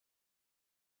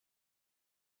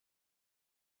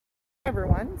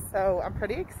Everyone, so I'm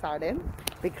pretty excited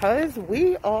because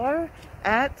we are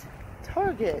at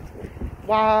Target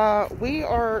while we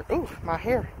are, ooh, my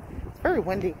hair, it's very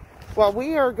windy. While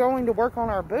we are going to work on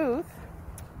our booth,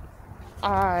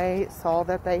 I saw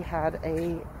that they had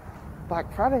a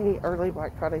early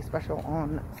Black Friday special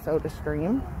on Soda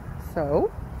Stream, so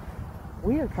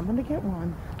we are coming to get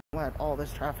one. Let all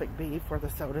this traffic be for the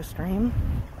Soda Stream,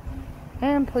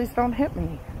 and please don't hit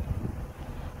me.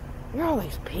 Look at all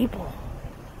these people.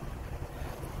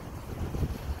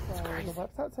 It's crazy. The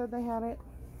website said they had it,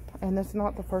 and this is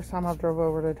not the first time I've drove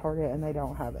over to Target and they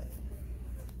don't have it.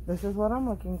 This is what I'm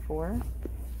looking for.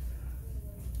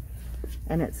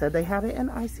 And it said they had it in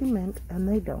icy mint, and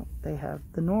they don't. They have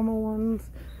the normal ones.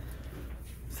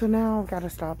 So now I've got to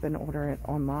stop and order it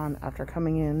online after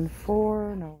coming in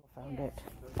for, no, I found it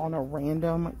on a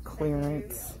random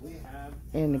clearance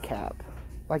end cap.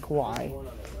 Like, why?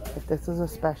 If this is a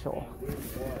special.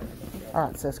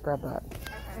 Alright, sis, grab that.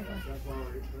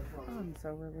 I'm so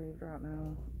relieved right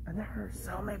now. And there are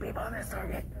so many people in this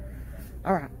Target.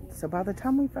 Alright, so by the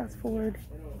time we fast forward,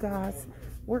 guys,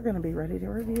 we're going to be ready to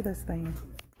review this thing.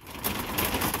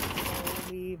 So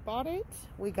we bought it.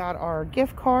 We got our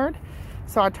gift card.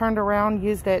 So I turned around,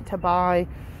 used it to buy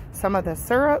some of the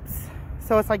syrups.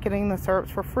 So it's like getting the syrups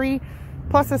for free.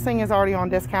 Plus this thing is already on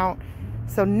discount.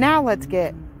 So now let's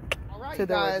get to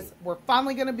the guys. We're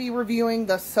finally going to be reviewing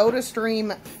the Soda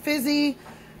Stream Fizzi.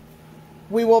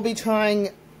 We will be trying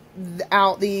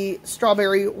out the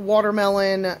strawberry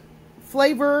watermelon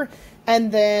flavor and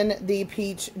then the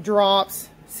peach drops,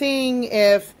 seeing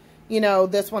if, you know,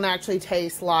 this one actually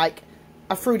tastes like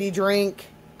a fruity drink,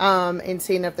 and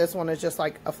seeing if this one is just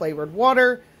like a flavored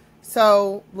water.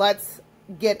 So let's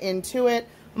get into it.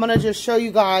 I'm going to just show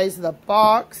you guys the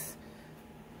box.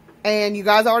 And you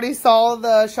guys already saw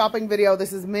the shopping video.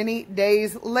 This is many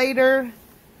days later.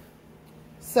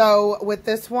 So with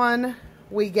this one,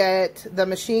 we get the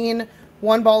machine,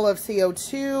 1 ball of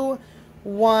CO2,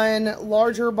 1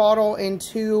 larger bottle, and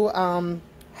 2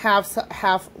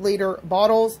 half liter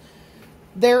bottles.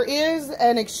 There is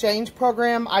an exchange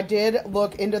program. I did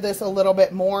look into this a little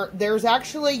bit more. There's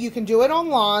actually, you can do it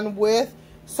online with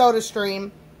Soda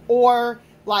Stream, or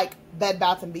like Bed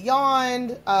Bath &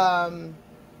 Beyond,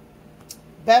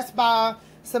 Best Buy,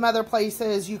 some other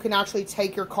places. You can actually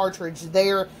take your cartridge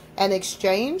there and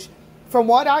exchange. From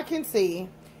what I can see,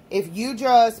 if you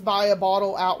just buy a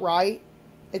bottle outright,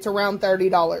 it's around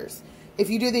 $30.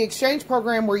 If you do the exchange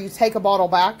program where you take a bottle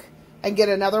back and get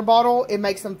another bottle, it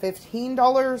makes them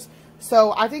 $15.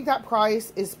 So I think that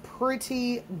price is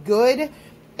pretty good.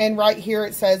 And right here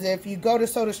it says if you go to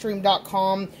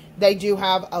SodaStream.com, they do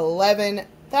have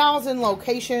 11,000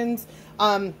 locations.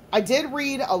 I did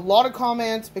read a lot of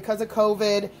comments because of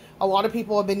COVID. A lot of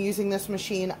people have been using this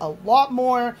machine a lot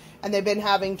more, and they've been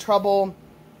having trouble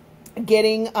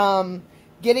getting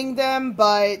them.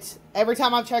 But every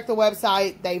time I've checked the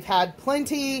website, they've had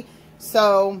plenty.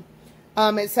 So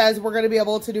it says we're going to be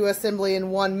able to do assembly in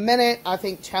 1 minute. I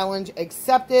think challenge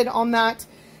accepted on that.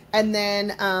 And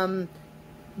then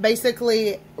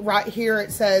basically right here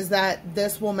it says that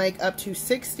this will make up to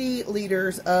 60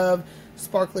 liters of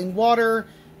sparkling water,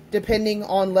 depending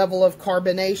on level of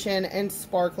carbonation and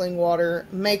sparkling water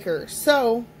maker.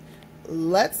 So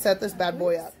let's set this bad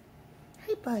boy up.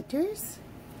 Hey Butters,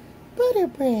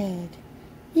 Butterbread.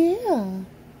 Yeah,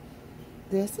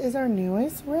 this is our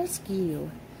newest rescue,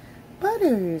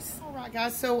 Butters. All right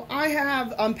guys, so I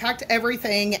have unpacked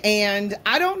everything, and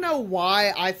I don't know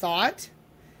why I thought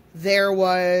there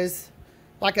was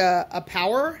like a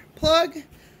power plug,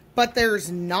 but there's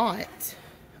not.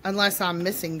 Unless I'm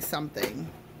missing something.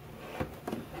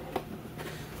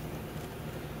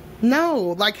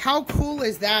 No, like how cool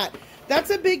is that? That's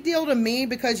a big deal to me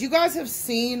because you guys have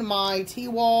seen my tea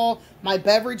wall, my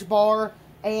beverage bar,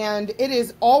 and it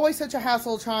is always such a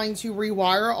hassle trying to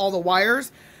rewire all the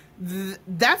wires.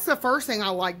 That's the first thing I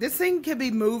like. This thing can be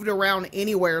moved around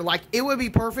anywhere. Like it would be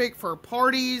perfect for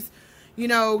parties, you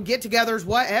know, get-togethers,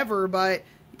 whatever, but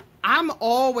I'm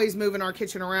always moving our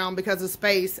kitchen around because of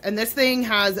space, and this thing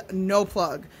has no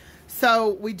plug. So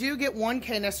we do get 1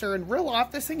 canister. In real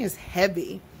life, this thing is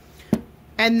heavy.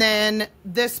 And then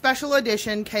this special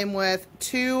edition came with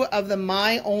 2 of the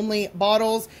My Only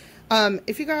bottles.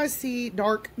 If you guys see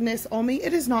darkness on me,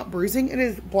 it is not bruising. It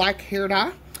is black hair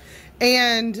dye.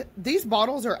 And these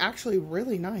bottles are actually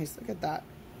really nice. Look at that.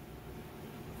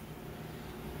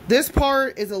 This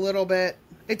part is a little bit,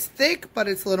 it's thick, but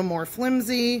it's a little more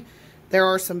flimsy. There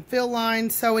are some fill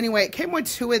lines. So anyway, it came with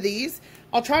 2 of these.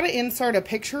 I'll try to insert a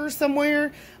picture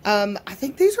somewhere. I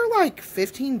think these are like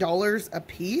 $15 a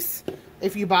piece.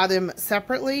 if you buy them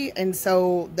separately, and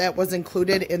so that was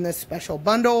included in this special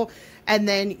bundle. And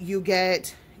then you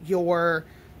get your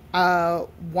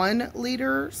 1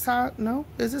 liter size. No,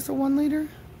 is this a 1 liter?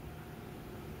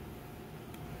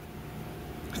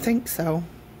 I think so.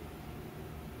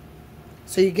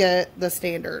 So you get the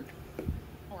standard.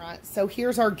 All right, so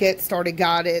here's our get started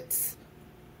guide. It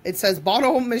says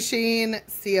bottle machine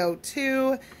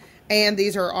CO2, and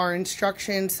these are our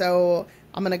instructions. So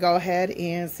I'm gonna go ahead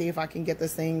and see if I can get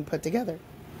this thing put together.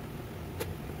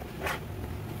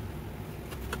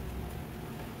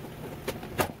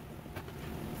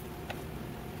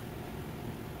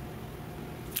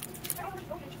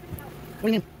 What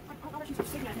do you mean?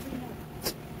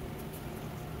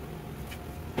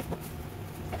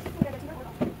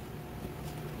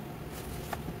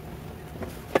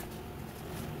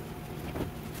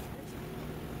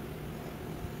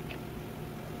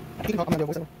 I'm gonna do a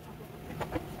voiceover.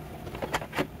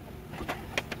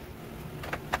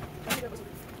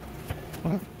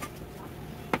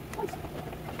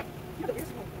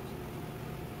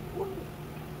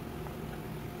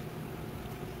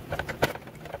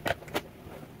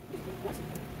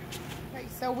 Okay,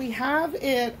 so we have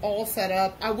it all set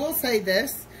up. I will say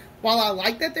this, while I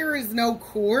like that there is no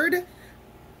cord,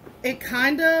 it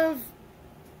kind of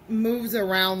moves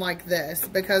around like this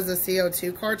because the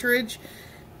CO2 cartridge.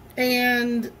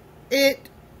 And it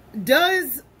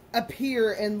does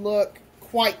appear and look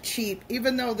quite cheap,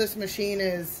 even though this machine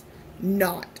is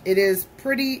not. It is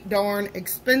pretty darn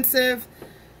expensive.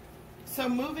 So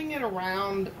moving it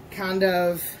around kind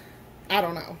of, I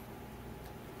don't know,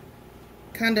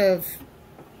 kind of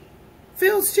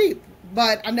feels cheap,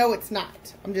 but I know it's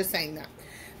not. I'm just saying that.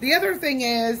 The other thing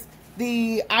is,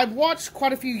 I've watched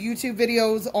quite a few YouTube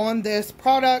videos on this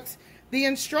product. The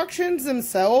instructions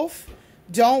themselves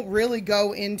don't really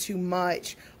go into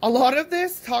much. A lot of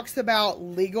this talks about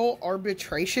legal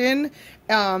arbitration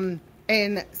and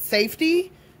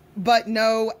safety, but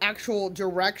no actual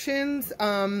directions.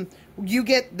 You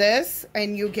get this,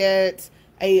 and you get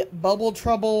a Bubble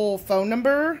Trouble phone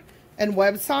number and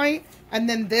website, and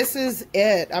then this is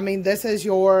it. I mean, this is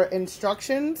your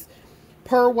instructions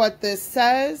per what this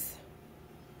says.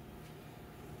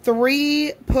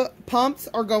 3 pumps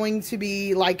are going to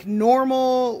be like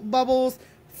normal bubbles.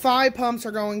 5 pumps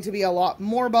are going to be a lot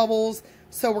more bubbles.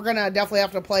 So we're going to definitely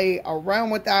have to play around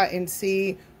with that and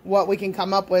see what we can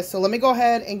come up with. So let me go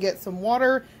ahead and get some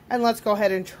water, and let's go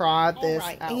ahead and try this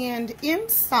out. And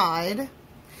inside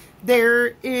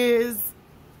there is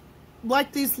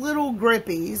like these little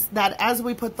grippies that as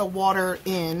we put the water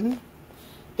in,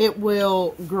 it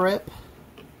will grip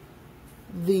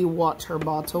the water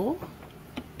bottle.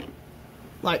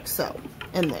 Like so,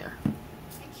 in there.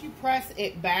 Once you press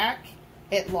it back,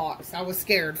 it locks. I was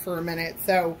scared for a minute,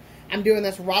 so I'm doing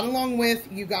this right along with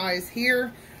you guys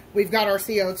here. We've got our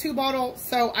CO2 bottle,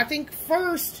 so I think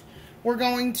first we're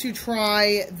going to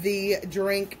try the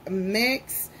drink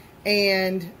mix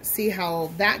and see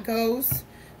how that goes.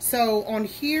 So on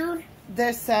here,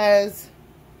 this says,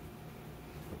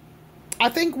 I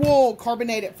think we'll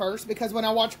carbonate it first, because when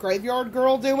I watched Graveyard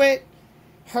Girl do it,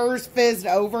 hers fizzed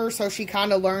over, so she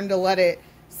kind of learned to let it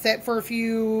sit for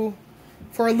a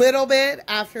little bit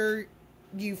after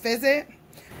you fizz it.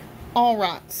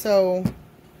 Alright, so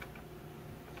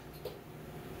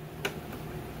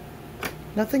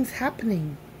nothing's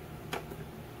happening.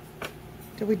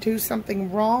 Did we do something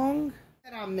wrong?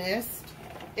 What I missed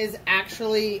is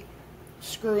actually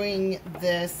screwing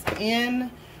this in,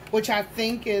 which I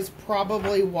think is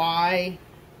probably why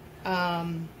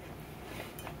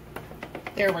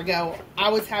there we go. I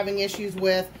was having issues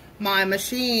with my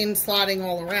machine sliding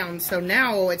all around, so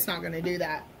now it's not going to do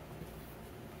that.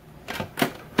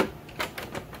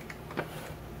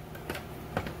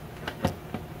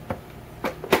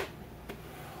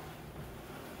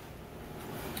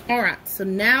 Alright, so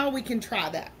now we can try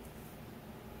that.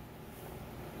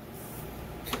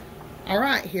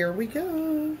 Alright, here we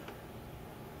go.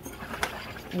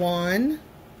 1,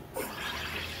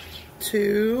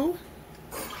 2,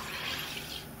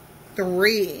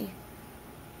 3.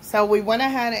 So we went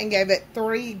ahead and gave it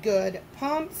 3 good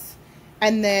pumps,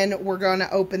 and then we're going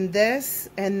to open this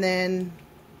and then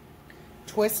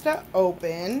twist it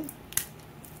open.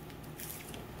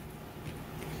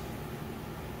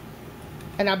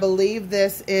 And I believe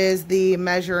this is the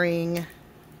measuring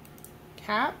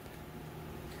cap.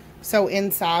 So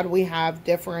inside we have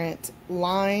different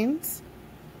lines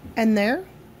in there.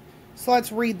 So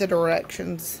let's read the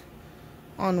directions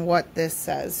on what this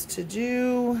says to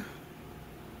do.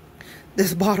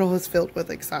 This bottle is filled with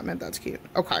excitement. That's cute.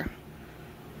 Okay.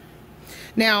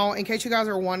 Now, in case you guys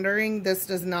are wondering, this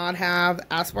does not have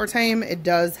aspartame. It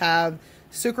does have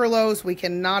sucralose. We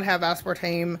cannot have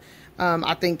aspartame.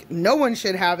 I think no one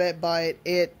should have it, but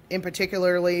it in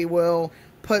particularly will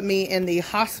put me in the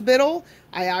hospital.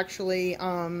 I actually,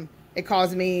 it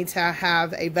caused me to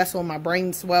have a vessel in my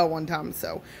brain swell one time.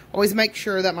 So always make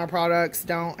sure that my products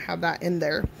don't have that in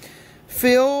there.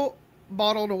 Fill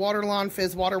bottle to waterline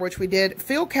fizz water, which we did.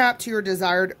 Fill cap to your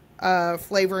desired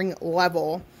flavoring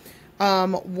level.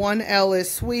 1L is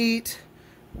sweet,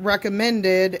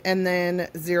 recommended, and then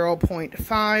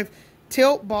 0.5.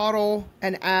 Tilt bottle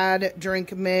and add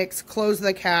drink mix. Close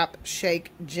the cap,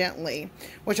 shake gently.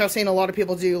 Which I've seen a lot of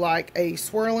people do like a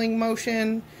swirling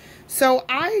motion. So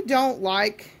I don't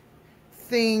like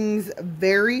things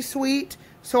very sweet.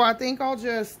 So I think I'll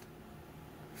just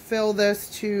fill this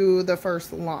to the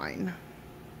first line.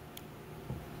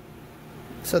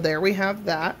 So there we have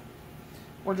that.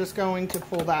 We're just going to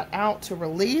pull that out to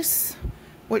release,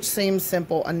 which seems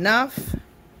simple enough.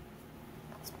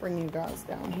 Let's bring you guys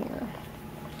down here.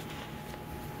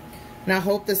 And I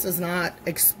hope this does not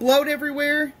explode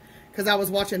everywhere, because I was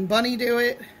watching Bunny do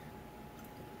it.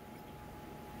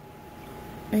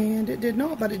 And it did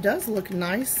not, but it does look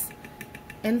nice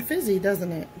and fizzy,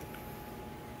 doesn't it?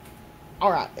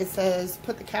 Alright, it says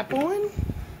put the cap on.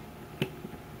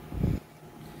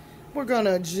 We're going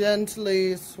to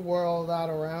gently swirl that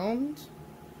around.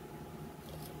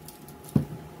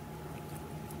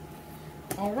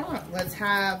 Alright, let's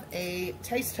have a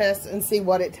taste test and see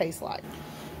what it tastes like.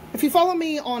 If you follow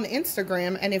me on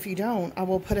Instagram, and if you don't, I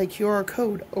will put a QR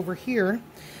code over here.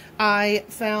 I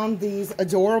found these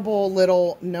adorable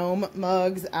little gnome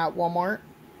mugs at Walmart.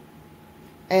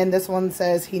 And this one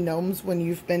says, he gnomes when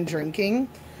you've been drinking.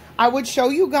 I would show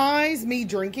you guys me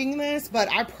drinking this, but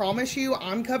I promise you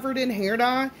I'm covered in hair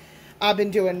dye. I've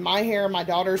been doing my hair, my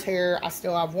daughter's hair. I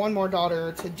still have one more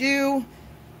daughter to do.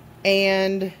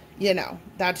 And, you know,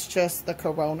 that's just the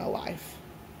Corona life.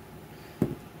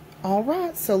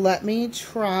 Alright, so let me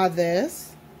try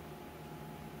this.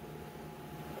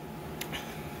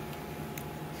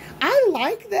 I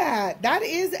like that. That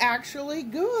is actually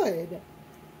good.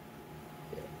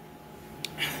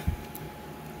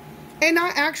 And I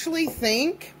actually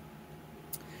think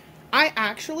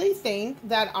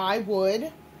that I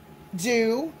would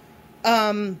do,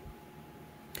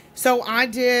 so I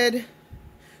did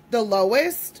the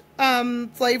lowest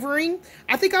flavoring.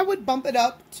 I think I would bump it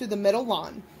up to the middle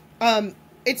line.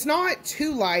 It's not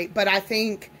too light, but I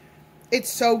think it's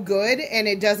so good and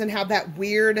it doesn't have that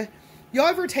weird, y'all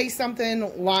ever taste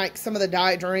something like some of the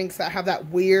diet drinks that have that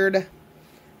weird,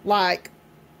 like,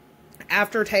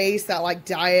 aftertaste, that like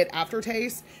diet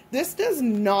aftertaste? This does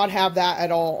not have that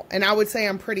at all, and I would say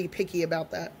I'm pretty picky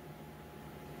about that.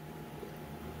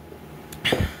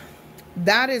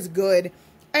 That is good,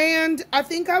 and I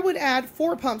think I would add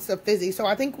 4 pumps of fizzy, so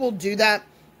I think we'll do that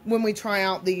when we try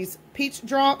out these peach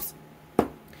drops.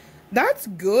 That's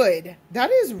good. That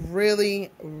is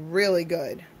really, really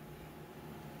good.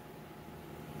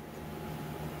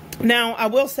 Now, I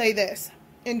will say this.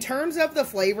 In terms of the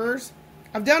flavors,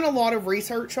 I've done a lot of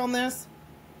research on this.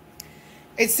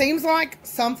 It seems like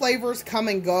some flavors come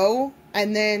and go,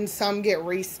 and then some get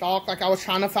restocked. Like I was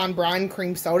trying to find Brian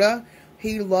cream soda.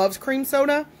 He loves cream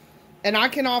soda, and I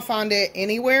cannot find it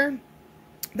anywhere.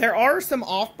 There are some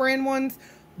off-brand ones,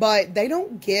 but they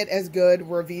don't get as good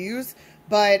reviews.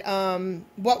 But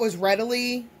what was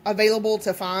readily available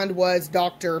to find was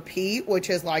Dr. Pete, which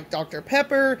is like Dr.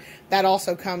 Pepper. That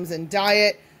also comes in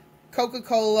diet.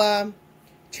 Coca-Cola,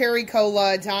 cherry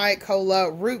cola, diet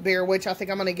cola, root beer, which I think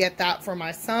I'm going to get that for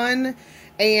my son.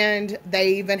 And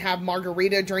they even have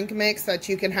margarita drink mix that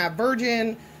you can have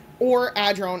virgin or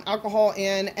add your own alcohol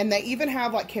in. And they even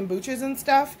have like kombuchas and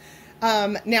stuff.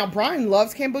 Now, Brian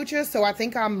loves kombucha, so I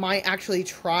think I might actually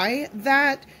try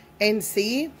that and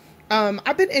see.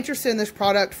 I've been interested in this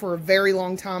product for a very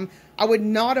long time. I would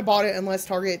not have bought it unless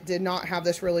Target did not have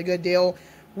this really good deal.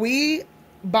 We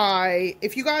buy,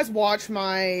 if you guys watch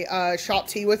my shop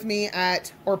tea with me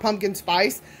at, or pumpkin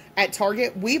spice at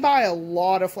Target, we buy a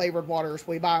lot of flavored waters.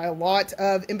 We buy a lot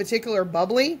of, in particular,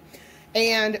 Bubly.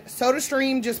 And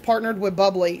SodaStream just partnered with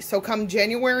Bubly. So come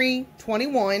January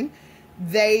 21,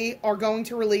 they are going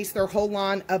to release their whole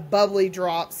line of Bubly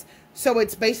drops. So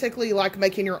it's basically like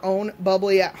making your own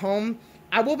Bubly at home.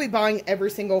 I will be buying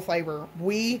every single flavor.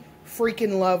 We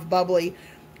freaking love Bubly.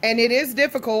 And it is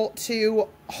difficult to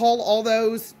haul all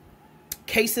those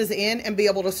cases in and be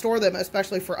able to store them,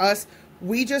 especially for us.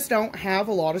 We just don't have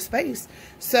a lot of space.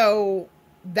 So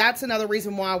that's another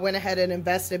reason why I went ahead and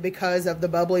invested, because of the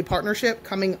Bubly partnership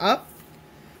coming up.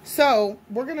 So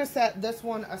we're going to set this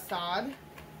one aside.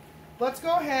 let's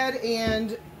go ahead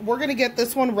and we're going to get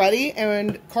this one ready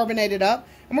and carbonate it up.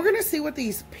 And we're going to see what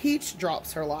these peach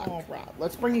drops are like. All right,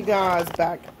 let's bring you guys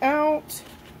back out.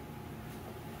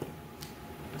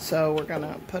 So we're going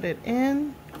to put it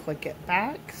in, click it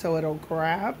back so it'll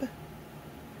grab.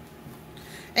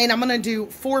 And I'm going to do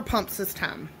 4 pumps this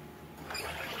time.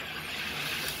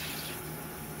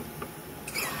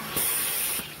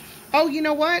 Oh, you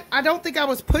know what? I don't think I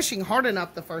was pushing hard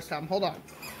enough the first time. Hold on.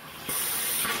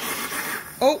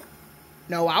 Oh,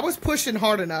 no, I was pushing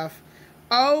hard enough.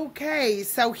 Okay,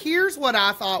 so here's what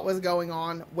I thought was going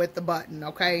on with the button,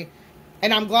 okay?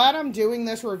 And I'm glad I'm doing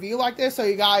this review like this so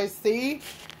you guys see.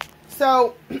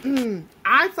 So,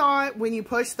 I thought when you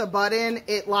push the button,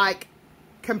 it like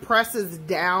compresses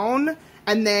down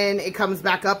and then it comes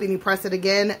back up and you press it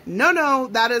again. No,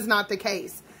 that is not the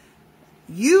case.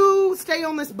 You stay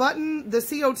on this button, the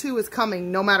CO2 is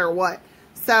coming no matter what.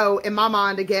 So in my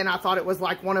mind, again, I thought it was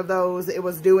like one of those, it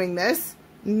was doing this.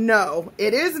 No,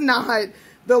 it is not.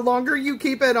 The longer you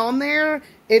keep it on there,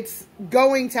 it's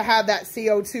going to have that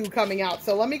CO2 coming out.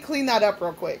 So let me clean that up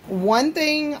real quick. One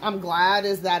thing I'm glad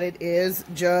is that it is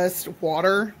just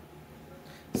water.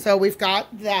 So we've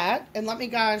got that. And let me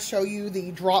guys show you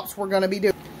the drops we're going to be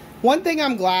doing. One thing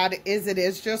I'm glad is it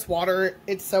is just water.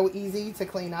 It's so easy to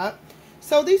clean up.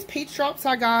 So these peach drops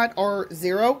I got are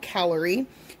 0 calorie. It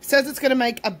says it's going to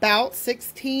make about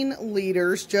 16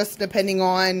 liters, just depending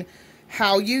on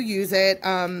how you use it.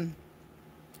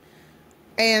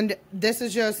 And this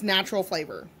is just natural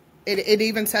flavor. It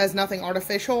even says nothing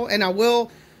artificial. And I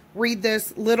will read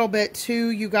this little bit to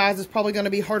you guys. It's probably going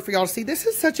to be hard for y'all to see. This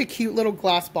is such a cute little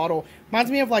glass bottle.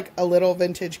 Reminds me of like a little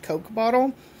vintage Coke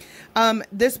bottle.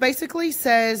 This basically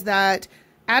says that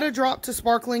add a drop to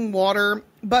sparkling water,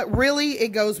 but really it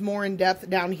goes more in depth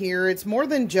down here. It's more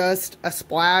than just a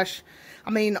splash,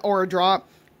 or a drop.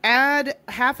 Add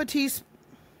half a teaspoon,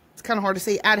 it's kind of hard to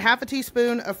see, add half a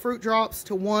teaspoon of fruit drops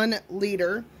to 1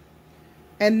 liter,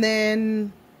 and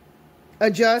then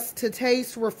adjust to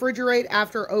taste, refrigerate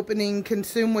after opening,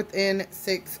 consume within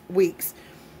 6 weeks.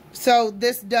 So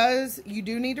this you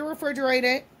do need to refrigerate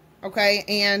it, okay,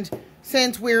 and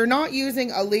since we're not using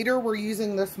a liter, we're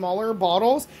using the smaller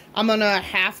bottles. I'm going to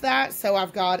half that. So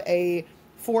I've got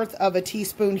 1/4 of a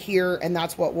teaspoon here, and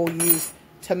that's what we'll use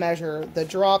to measure the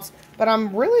drops. But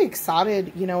I'm really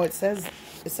excited. You know, it says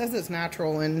it's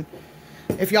natural. And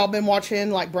if y'all been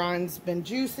watching, like Brian's been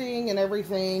juicing and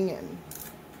everything, and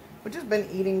we've just been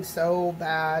eating so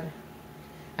bad.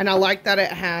 And I like that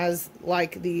it has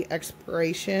like the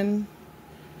expiration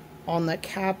on the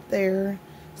cap there.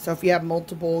 So if you have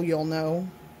multiple, you'll know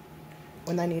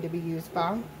when they need to be used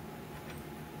by.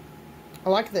 I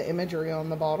like the imagery on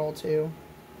the bottle too.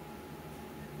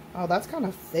 Oh, that's kind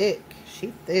of thick.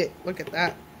 She's thick. Look at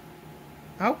that.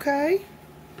 Okay.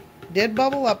 Did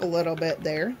bubble up a little bit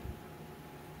there.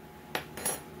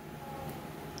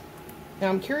 Now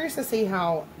I'm curious to see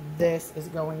how this is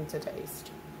going to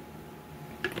taste.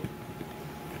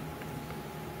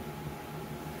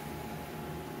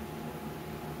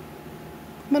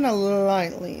 I'm going to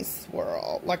lightly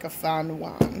swirl like a fine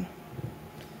wine.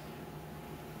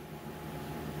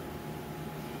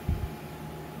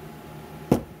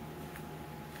 I'm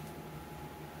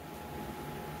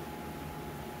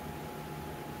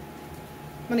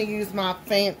going to use my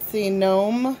fancy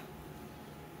gnome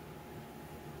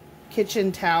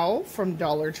kitchen towel from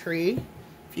Dollar Tree.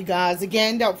 If you guys,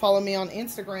 again, don't follow me on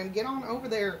Instagram, get on over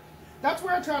there. That's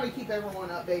where I try to keep everyone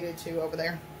updated too, over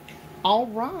there. All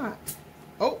right.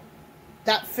 Oh,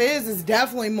 that fizz is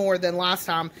definitely more than last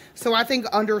time. So I think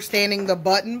understanding the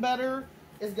button better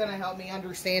is going to help me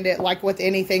understand it. Like with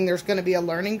anything, there's going to be a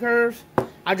learning curve.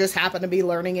 I just happen to be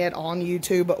learning it on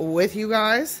YouTube with you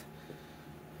guys.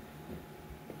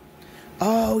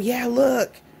 Oh, yeah,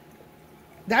 look.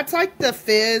 That's like the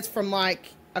fizz from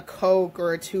like a Coke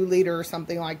or a 2 liter or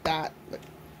something like that.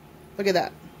 Look at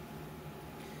that.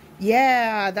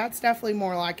 Yeah, that's definitely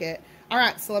more like it. All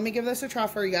right, so let me give this a try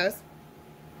for you guys.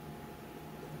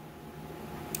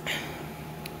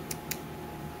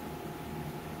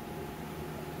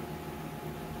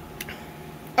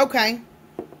 Okay,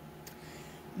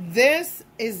 this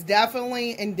is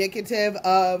definitely indicative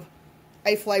of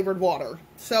a flavored water.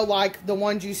 So like the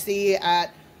ones you see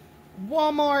at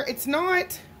Walmart, it's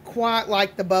not quite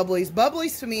like the Bubblies.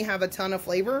 Bubblies to me have a ton of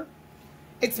flavor.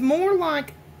 It's more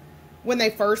like when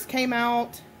they first came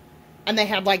out and they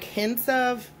had like hints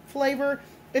of flavor.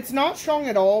 It's not strong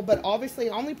at all, but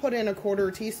obviously I only put in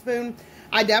 1/4 teaspoon.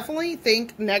 I definitely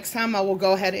think next time I will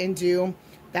go ahead and do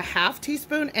the 1/2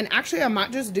 teaspoon, and actually I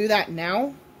might just do that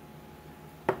now.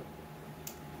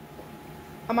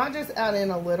 I might just add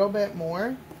in a little bit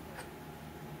more.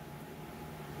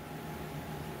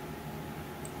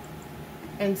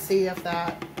 and see if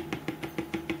that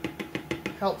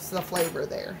helps the flavor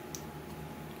there.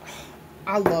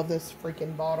 I love this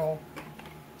freaking bottle.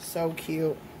 So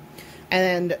cute.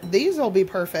 And these will be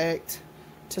perfect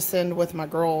to send with my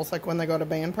girls, like when they go to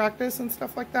band practice and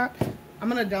stuff like that. I'm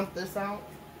going to dump this out.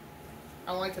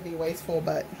 I don't like to be wasteful,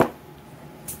 but...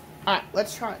 Alright,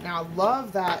 let's try it now. I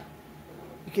love that.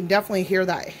 You can definitely hear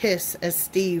that hiss, as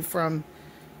Steve from...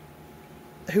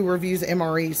 who reviews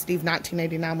MRE, Steve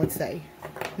 1989 would say.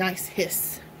 Nice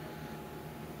hiss.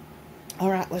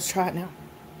 Alright, let's try it now.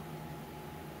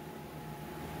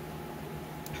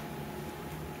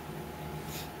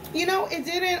 You know, it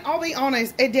didn't, I'll be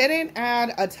honest, it didn't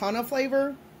add a ton of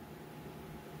flavor.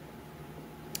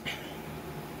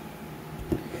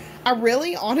 I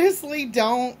really honestly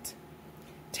don't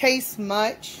taste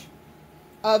much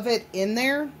of it in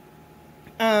there.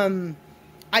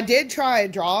 I did try a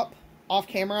drop off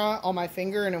camera on my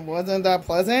finger and it wasn't that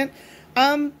pleasant.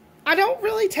 I don't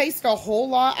really taste a whole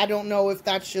lot. I don't know if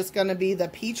that's just going to be the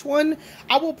peach one.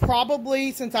 I will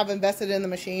probably, since I've invested in the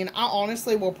machine, I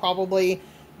honestly will probably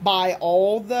buy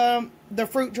all the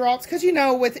fruit drops, because you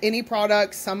know, with any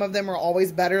product, some of them are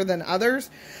always better than others.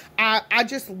 I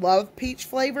just love peach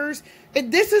flavors.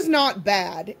 This is not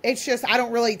bad. It's just I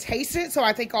don't really taste it, so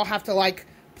I think I'll have to like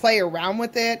play around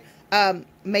with it.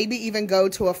 Maybe even go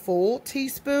to a full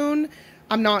teaspoon.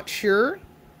 I'm not sure,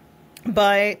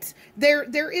 but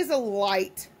there is a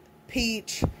light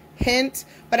peach hint.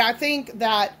 But I think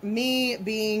that me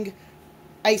being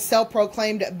a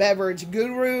self-proclaimed beverage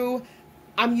guru,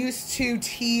 I'm used to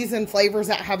teas and flavors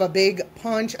that have a big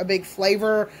punch, a big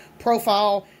flavor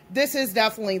profile. This is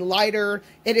definitely lighter.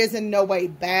 It is in no way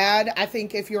bad. I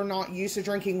think if you're not used to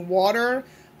drinking water,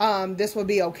 this would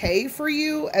be okay for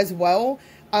you as well,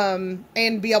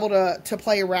 and be able to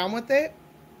play around with it.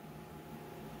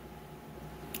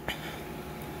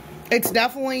 It's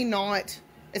definitely not,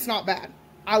 it's not bad.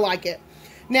 I like it.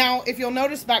 Now, if you'll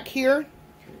notice back here,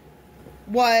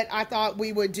 what I thought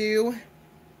we would do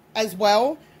as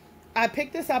well, I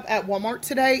picked this up at Walmart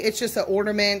today. It's just an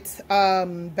ornament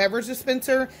beverage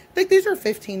dispenser. I think these are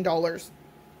 $15.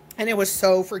 And it was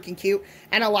so freaking cute.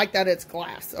 And I like that it's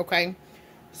glass, okay?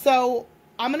 So,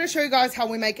 I'm going to show you guys how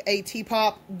we make a tea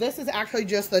pop. This is actually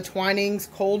just the Twinings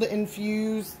cold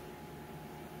infused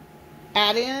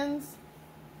add-ins.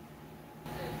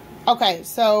 Okay,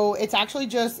 so it's actually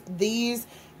just these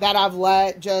that I've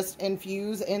let just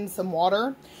infuse in some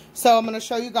water. So I'm going to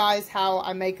show you guys how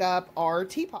I make up our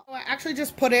teapot. I actually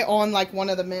just put it on like one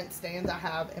of the mint stands I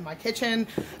have in my kitchen.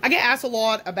 I get asked a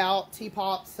lot about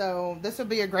teapots, so this would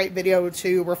be a great video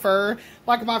to refer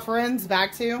like my friends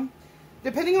back to.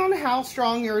 Depending on how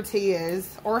strong your tea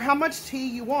is or how much tea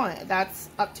you want,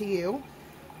 that's up to you.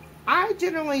 I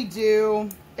generally do,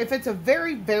 if it's a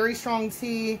very, very strong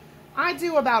tea, I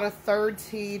do about 1/3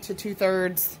 tea to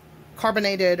 2/3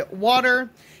 carbonated water.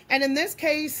 And in this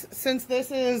case, since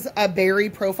this is a berry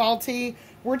profile tea,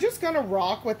 we're just going to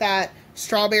rock with that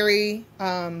strawberry,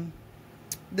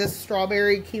 this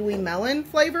strawberry kiwi melon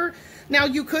flavor. Now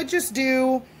you could just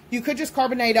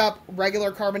carbonate up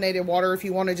regular carbonated water if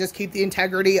you want to just keep the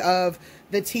integrity of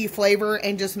the tea flavor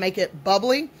and just make it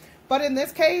bubbly. But in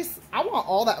this case, I want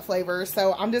all that flavor,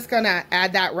 so I'm just going to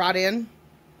add that right in.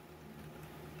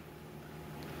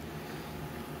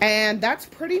 And that's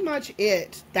pretty much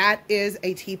it. That is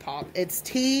a tea pop. It's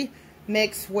tea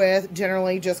mixed with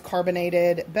generally just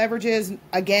carbonated beverages.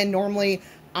 Again, normally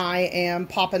I am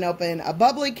popping open a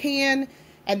bubbly can,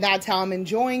 and that's how I'm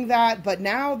enjoying that. But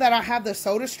now that I have the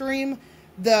Soda Stream,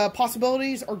 the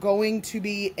possibilities are going to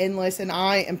be endless, and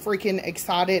I am freaking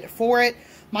excited for it.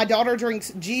 My daughter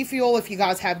drinks G Fuel. If you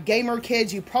guys have gamer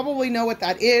kids, you probably know what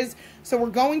that is. So we're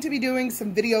going to be doing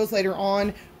some videos later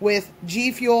on with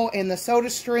G Fuel and the Soda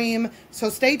Stream. So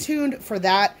stay tuned for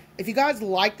that. If you guys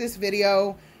like this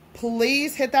video,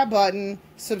 please hit that button,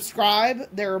 subscribe.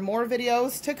 There are more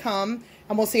videos to come,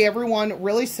 and we'll see everyone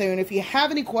really soon. If you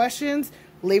have any questions,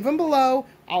 leave them below.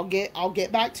 I'll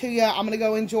get back to you. I'm gonna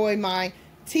go enjoy my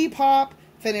tea pop,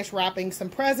 finish wrapping some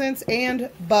presents, and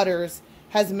Butters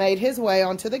has made his way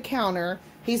onto the counter.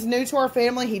 He's new to our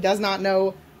family. He does not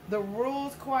know the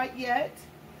rules quite yet.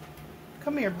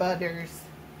 Come here, Butters.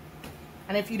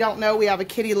 And if you don't know, we have a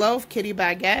kitty loaf, kitty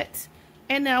baguette,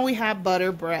 and now we have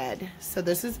butter bread. So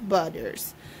this is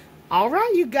Butters. All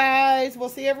right, you guys. We'll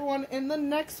see everyone in the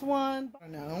next one. I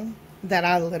know that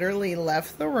I literally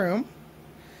left the room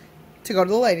to go to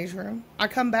the ladies' room. I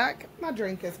come back, my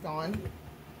drink is gone.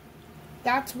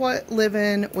 That's what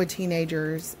living with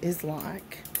teenagers is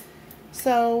like.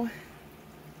 So,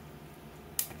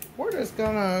 we're just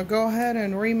gonna go ahead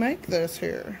and remake this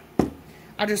here.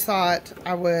 I just thought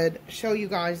I would show you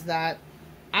guys that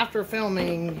after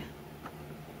filming,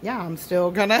 yeah, I'm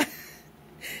still gonna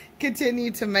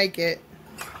continue to make it.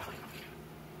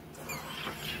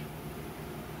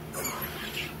 I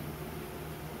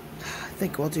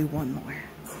think we'll do one more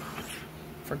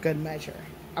for good measure.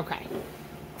 Okay.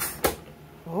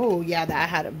 Oh, yeah, that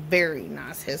had a very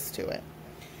nice hiss to it.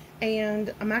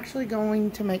 And I'm actually going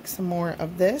to make some more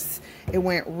of this. It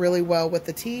went really well with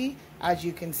the tea. As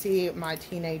you can see, my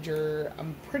teenager,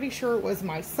 I'm pretty sure it was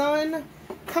my son,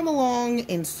 come along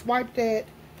and swiped it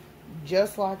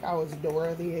just like I was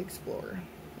Dora the Explorer.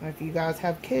 And if you guys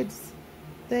have kids,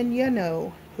 then you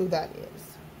know who that is.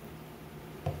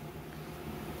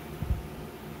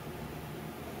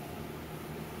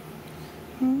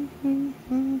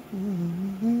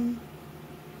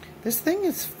 This thing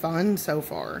is fun so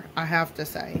far, I have to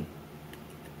say.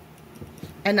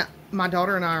 And my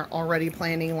daughter and I are already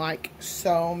planning like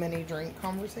so many drink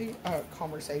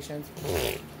combinations.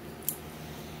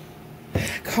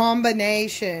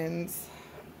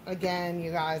 Again,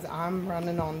 you guys, I'm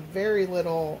running on very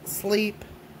little sleep.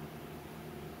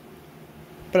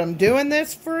 But I'm doing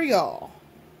this for y'all.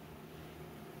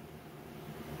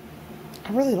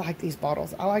 I really like these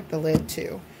bottles. I like the lid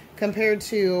too. Compared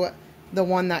to the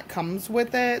one that comes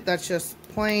with it, that's just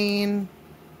plain.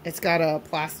 It's got a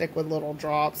plastic with little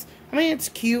drops. I mean, it's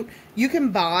cute. You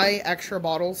can buy extra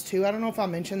bottles too. I don't know if I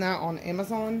mentioned that on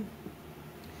Amazon.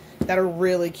 That are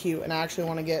really cute. And I actually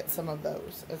want to get some of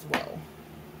those as well.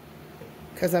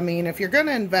 Because, I mean, if you're going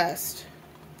to invest,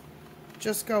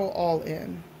 just go all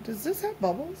in. Does this have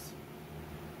bubbles?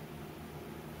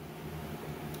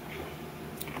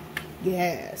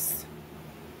 Yes.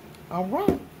 All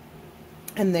right.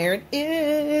 And there it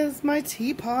is, my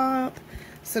teapot.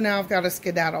 So now I've got to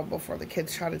skedaddle before the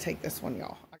kids try to take this one,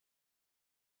 y'all.